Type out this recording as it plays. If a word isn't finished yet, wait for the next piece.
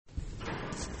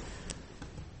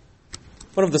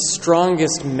One of the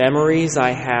strongest memories I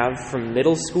have from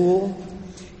middle school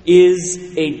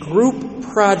is a group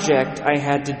project I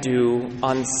had to do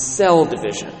on cell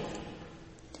division.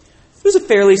 It was a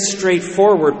fairly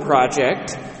straightforward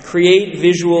project. Create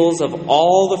visuals of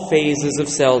all the phases of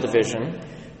cell division,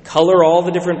 color all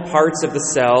the different parts of the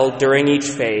cell during each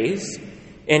phase,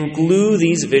 and glue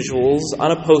these visuals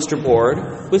on a poster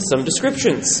board with some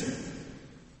descriptions.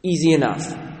 Easy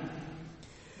enough.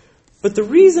 But the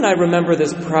reason I remember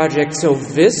this project so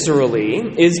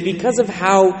viscerally is because of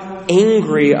how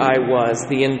angry I was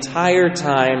the entire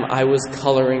time I was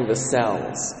coloring the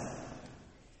cells.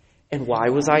 And why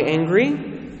was I angry?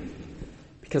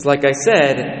 Because, like I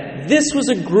said, this was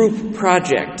a group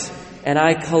project, and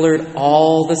I colored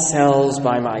all the cells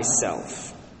by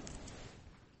myself.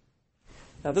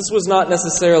 Now, this was not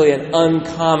necessarily an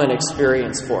uncommon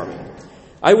experience for me.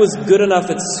 I was good enough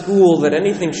at school that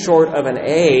anything short of an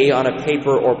A on a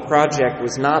paper or project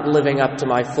was not living up to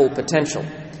my full potential.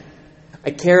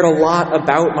 I cared a lot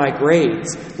about my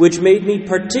grades, which made me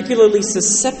particularly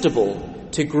susceptible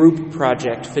to group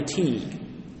project fatigue.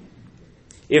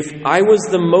 If I was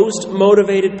the most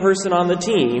motivated person on the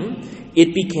team,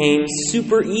 it became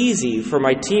super easy for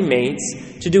my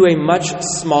teammates to do a much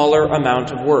smaller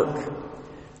amount of work,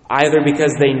 either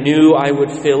because they knew I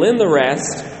would fill in the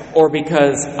rest or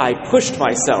because I pushed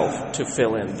myself to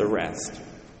fill in the rest.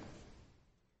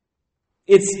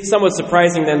 It's somewhat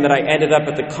surprising then that I ended up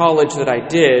at the college that I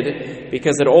did,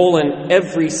 because at Olin,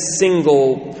 every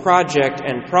single project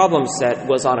and problem set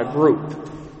was on a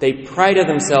group. They prided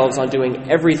themselves on doing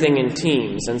everything in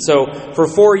teams, and so for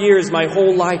 4 years, my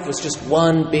whole life was just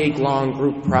one big, long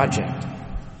group project.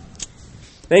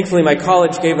 Thankfully, my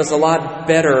college gave us a lot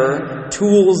better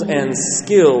tools and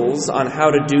skills on how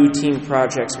to do team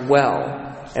projects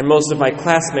well, and most of my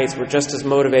classmates were just as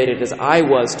motivated as I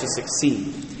was to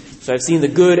succeed. So I've seen the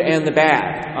good and the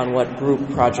bad on what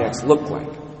group projects look like.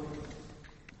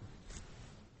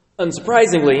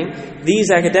 Unsurprisingly,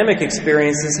 these academic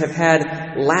experiences have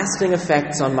had lasting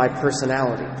effects on my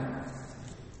personality.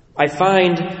 I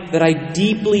find that I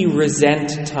deeply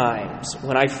resent times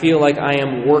when I feel like I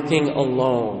am working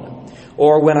alone,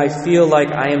 or when I feel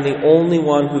like I am the only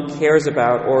one who cares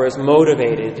about or is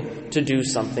motivated to do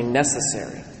something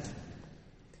necessary.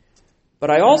 But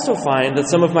I also find that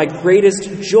some of my greatest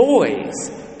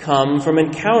joys come from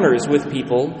encounters with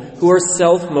people who are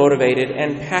self-motivated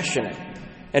and passionate,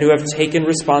 and who have taken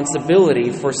responsibility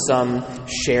for some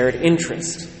shared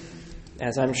interest.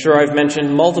 As I'm sure I've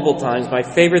mentioned multiple times, my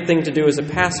favorite thing to do as a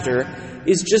pastor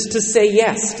is just to say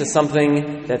yes to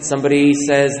something that somebody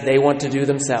says they want to do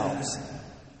themselves.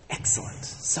 Excellent.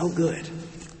 So good.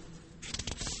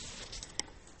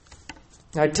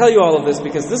 Now, I tell you all of this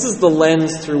because this is the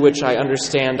lens through which I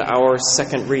understand our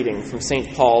second reading from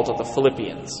St. Paul to the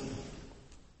Philippians.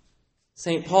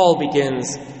 St. Paul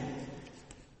begins,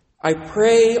 "I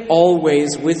pray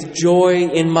always with joy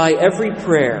in my every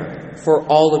prayer for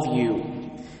all of you,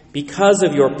 because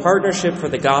of your partnership for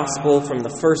the gospel from the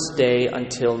first day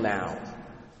until now."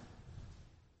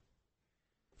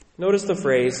 Notice the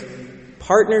phrase,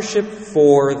 partnership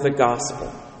for the gospel.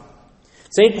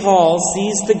 St. Paul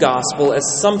sees the gospel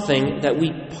as something that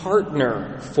we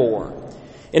partner for.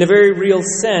 In a very real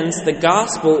sense, the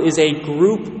gospel is a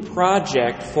group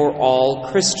project for all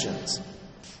Christians.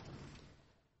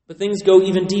 But things go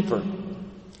even deeper.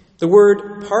 The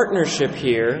word partnership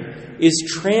here is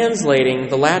translating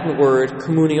the Latin word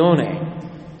communione,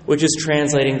 which is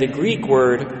translating the Greek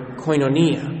word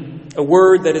koinonia, a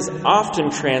word that is often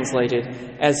translated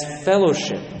as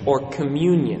fellowship or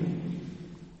communion.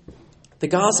 The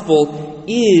gospel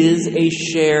is a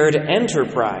shared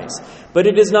enterprise, but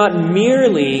it is not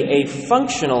merely a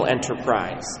functional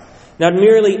enterprise, not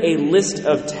merely a list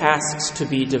of tasks to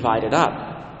be divided up.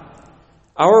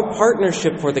 Our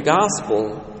partnership for the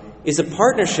gospel is a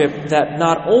partnership that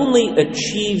not only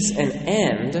achieves an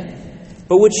end,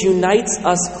 but which unites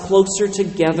us closer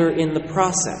together in the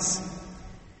process.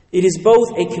 It is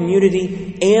both a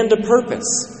community and a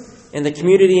purpose, and the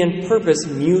community and purpose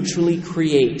mutually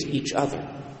create each other.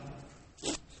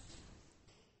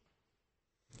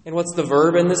 And what's the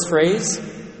verb in this phrase?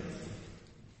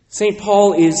 St.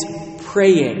 Paul is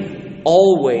praying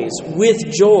always with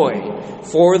joy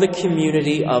for the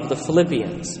community of the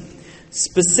Philippians,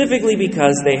 specifically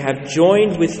because they have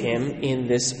joined with him in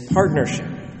this partnership.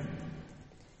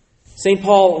 St.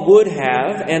 Paul would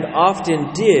have, and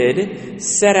often did,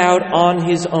 set out on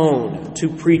his own to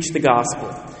preach the gospel,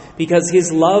 because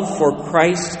his love for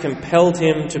Christ compelled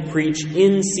him to preach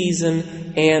in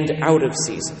season and out of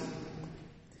season.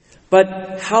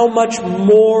 But how much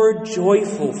more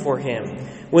joyful for him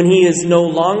when he is no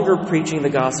longer preaching the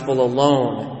gospel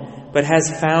alone, but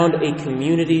has found a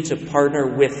community to partner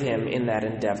with him in that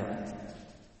endeavor.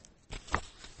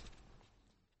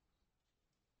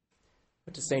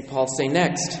 What does St. Paul say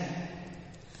next?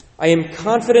 I am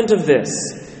confident of this,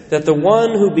 that the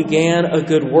one who began a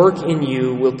good work in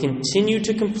you will continue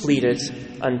to complete it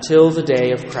until the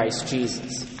day of Christ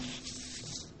Jesus.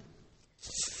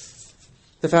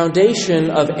 The foundation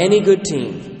of any good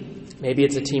team, maybe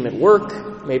it's a team at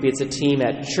work, maybe it's a team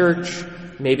at church,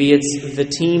 maybe it's the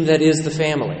team that is the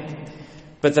family,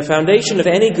 but the foundation of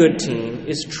any good team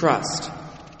is trust.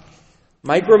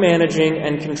 Micromanaging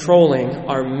and controlling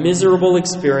are miserable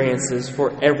experiences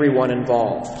for everyone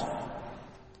involved.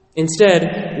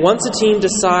 Instead, once a team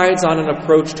decides on an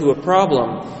approach to a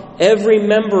problem, every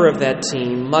member of that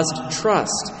team must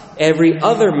trust every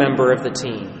other member of the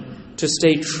team to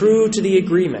stay true to the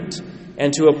agreement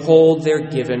and to uphold their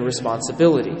given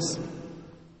responsibilities.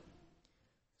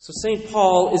 So St.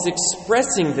 Paul is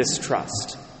expressing this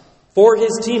trust for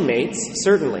his teammates,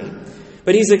 certainly,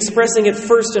 but he's expressing it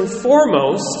first and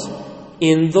foremost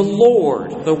in the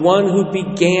Lord, the one who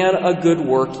began a good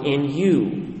work in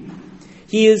you.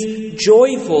 He is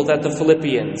joyful that the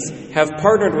Philippians have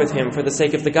partnered with him for the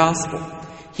sake of the gospel.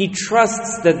 He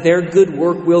trusts that their good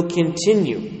work will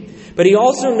continue. But he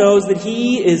also knows that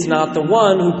he is not the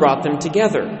one who brought them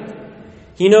together.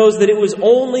 He knows that it was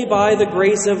only by the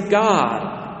grace of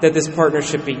God that this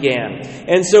partnership began.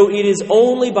 And so it is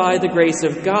only by the grace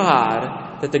of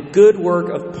God that the good work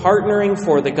of partnering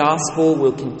for the gospel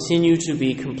will continue to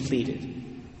be completed.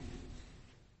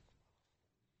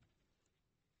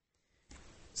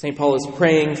 St. Paul is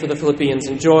praying for the Philippians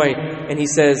in joy, and he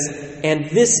says, "And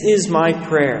this is my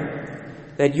prayer,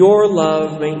 that your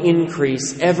love may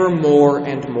increase ever more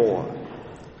and more."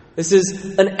 This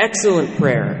is an excellent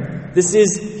prayer. This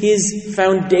is his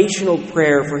foundational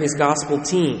prayer for his gospel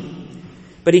team.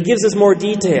 But he gives us more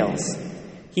details.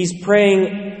 He's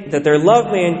praying that their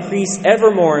love may increase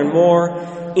ever more and more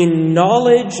in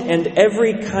knowledge and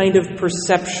every kind of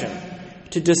perception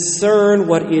to discern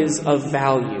what is of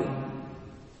value.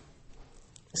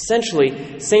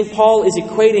 Essentially, St. Paul is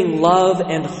equating love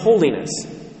and holiness.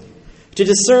 To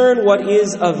discern what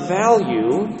is of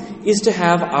value is to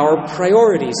have our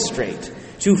priorities straight,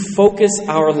 to focus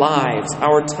our lives,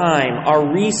 our time,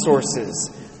 our resources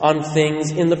on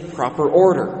things in the proper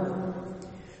order.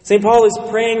 St. Paul is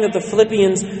praying that the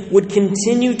Philippians would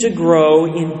continue to grow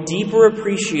in deeper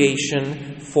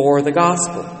appreciation for the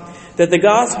gospel, that the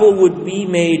gospel would be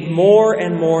made more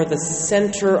and more the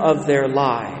center of their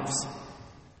lives.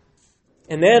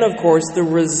 And then, of course, the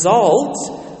result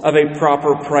of a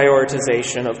proper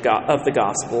prioritization of the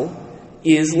gospel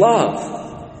is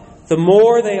love. The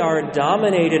more they are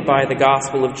dominated by the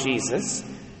gospel of Jesus,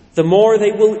 the more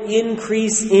they will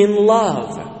increase in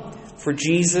love for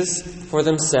Jesus, for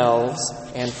themselves,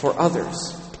 and for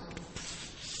others.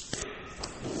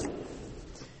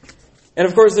 And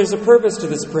of course, there's a purpose to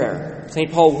this prayer.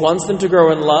 St. Paul wants them to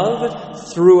grow in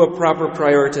love through a proper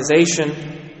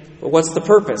prioritization. But what's the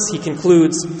purpose? He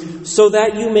concludes, "So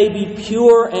that you may be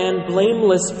pure and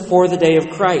blameless for the day of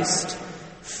Christ,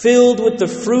 filled with the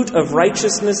fruit of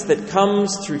righteousness that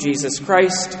comes through Jesus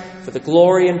Christ for the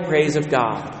glory and praise of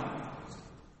God."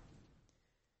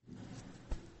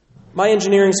 My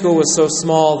engineering school was so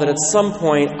small that at some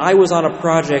point I was on a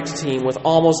project team with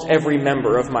almost every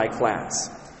member of my class.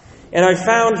 And I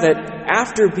found that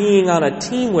after being on a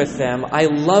team with them, I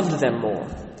loved them more.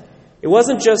 It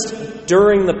wasn't just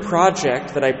during the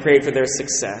project that I prayed for their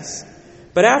success,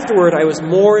 but afterward I was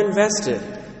more invested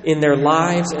in their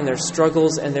lives and their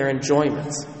struggles and their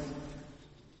enjoyments.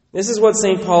 This is what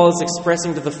St. Paul is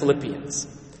expressing to the Philippians,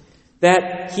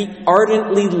 that he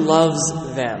ardently loves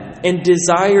them and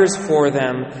desires for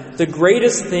them the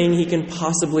greatest thing he can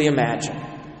possibly imagine,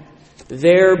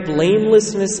 their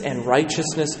blamelessness and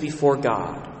righteousness before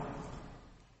God.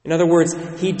 In other words,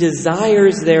 he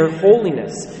desires their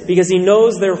holiness because he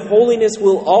knows their holiness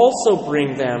will also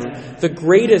bring them the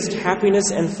greatest happiness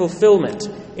and fulfillment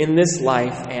in this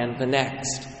life and the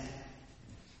next.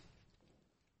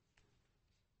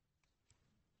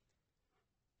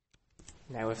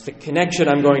 Now, if the connection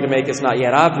I'm going to make is not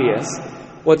yet obvious,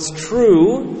 what's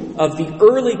true of the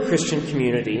early Christian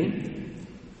community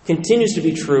continues to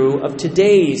be true of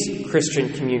today's Christian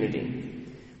community.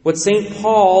 What St.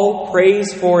 Paul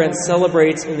prays for and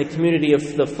celebrates in the community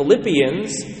of the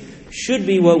Philippians should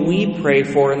be what we pray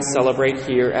for and celebrate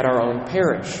here at our own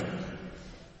parish.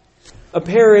 A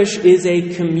parish is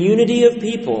a community of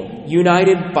people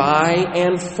united by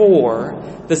and for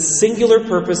the singular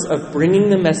purpose of bringing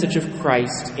the message of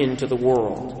Christ into the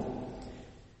world.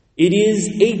 It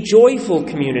is a joyful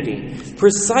community,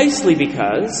 precisely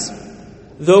because,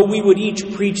 though we would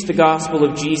each preach the gospel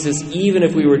of Jesus even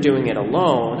if we were doing it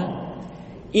alone,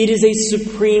 it is a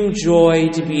supreme joy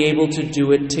to be able to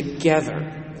do it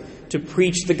together, to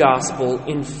preach the gospel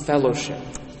in fellowship.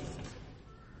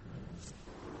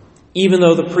 Even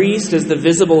though the priest is the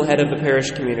visible head of the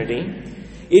parish community,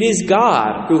 it is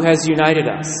God who has united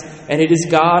us, and it is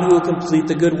God who will complete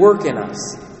the good work in us.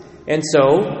 And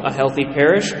so, a healthy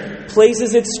parish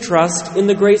places its trust in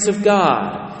the grace of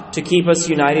God to keep us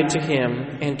united to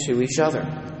Him and to each other.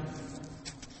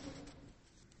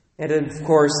 And of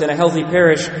course, in a healthy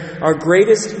parish, our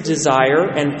greatest desire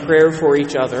and prayer for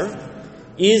each other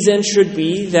is and should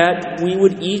be that we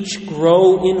would each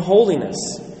grow in holiness,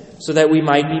 so that we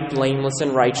might be blameless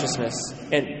and righteous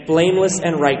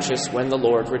when the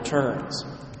Lord returns.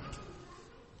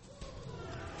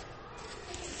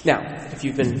 Now, if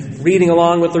you've been reading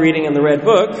along with the reading in the Red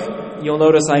Book, you'll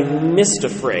notice I missed a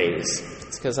phrase.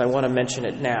 It's because I want to mention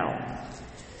it now.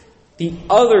 The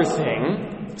other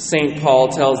thing St. Paul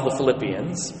tells the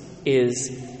Philippians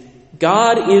is,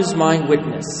 God is my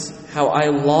witness, how I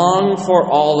long for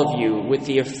all of you with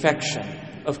the affection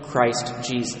of Christ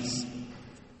Jesus.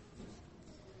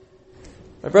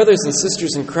 My brothers and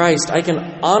sisters in Christ, I can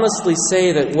honestly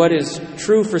say that what is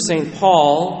true for St.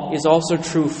 Paul is also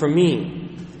true for me.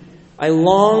 I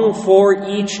long for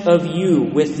each of you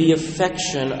with the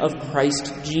affection of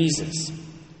Christ Jesus.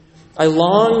 I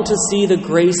long to see the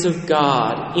grace of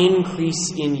God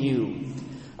increase in you.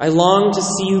 I long to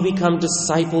see you become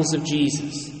disciples of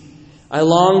Jesus. I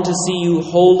long to see you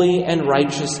holy and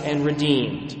righteous and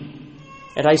redeemed.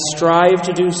 And I strive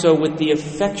to do so with the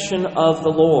affection of the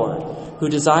Lord, who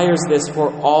desires this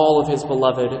for all of His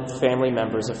beloved family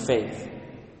members of faith.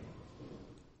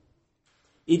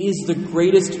 It is the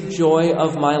greatest joy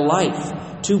of my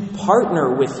life to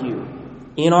partner with you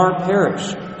in our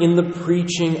parish in the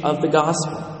preaching of the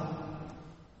gospel.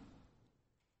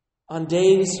 On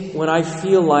days when I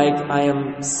feel like I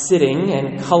am sitting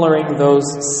and coloring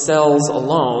those cells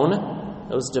alone,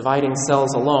 those dividing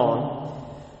cells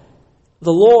alone,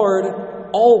 the Lord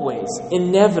always,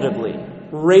 inevitably,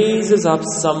 raises up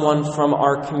someone from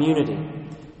our community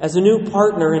as a new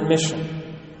partner in mission.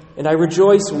 And I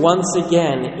rejoice once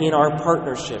again in our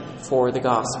partnership for the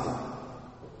gospel.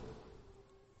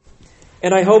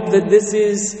 And I hope that this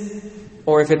is,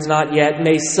 or if it's not yet,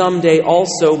 may someday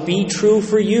also be true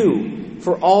for you,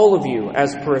 for all of you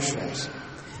as parishioners.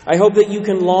 I hope that you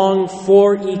can long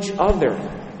for each other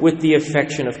with the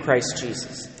affection of Christ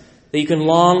Jesus, that you can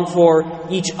long for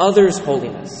each other's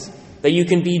holiness, that you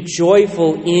can be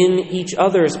joyful in each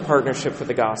other's partnership for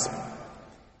the gospel.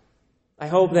 I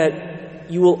hope that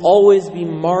you will always be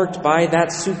marked by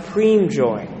that supreme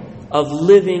joy of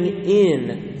living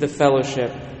in the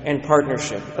fellowship and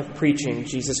partnership of preaching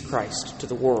Jesus Christ to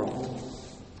the world.